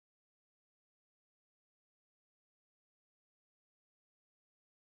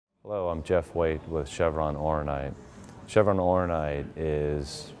Hello, I'm Jeff Waite with Chevron Oronite. Chevron Oronite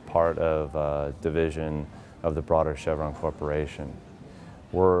is part of a division of the broader Chevron Corporation.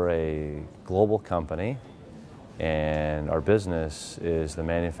 We're a global company, and our business is the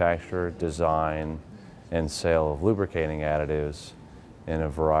manufacture, design, and sale of lubricating additives in a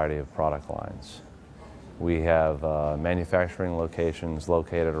variety of product lines. We have manufacturing locations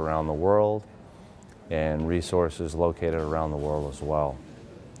located around the world and resources located around the world as well.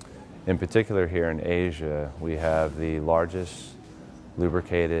 In particular, here in Asia, we have the largest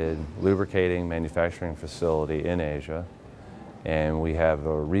lubricating manufacturing facility in Asia, and we have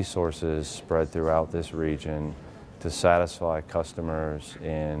resources spread throughout this region to satisfy customers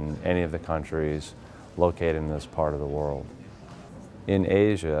in any of the countries located in this part of the world. In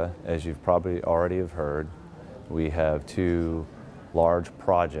Asia, as you've probably already have heard, we have two large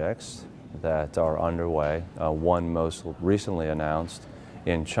projects that are underway. One most recently announced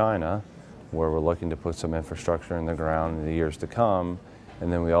in China, where we're looking to put some infrastructure in the ground in the years to come.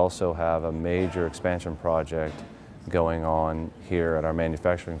 And then we also have a major expansion project going on here at our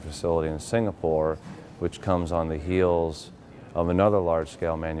manufacturing facility in Singapore, which comes on the heels of another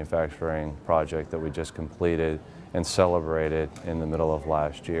large-scale manufacturing project that we just completed and celebrated in the middle of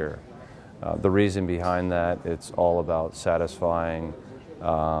last year. The reason behind that, it's all about satisfying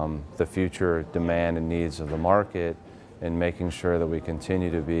the future demand and needs of the market and making sure that we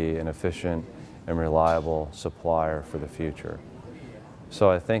continue to be an efficient and reliable supplier for the future. So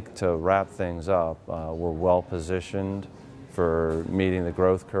I think to wrap things up, we're well positioned for meeting the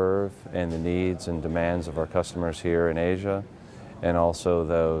growth curve and the needs and demands of our customers here in Asia, and also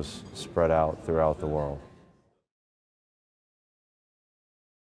those spread out throughout the world.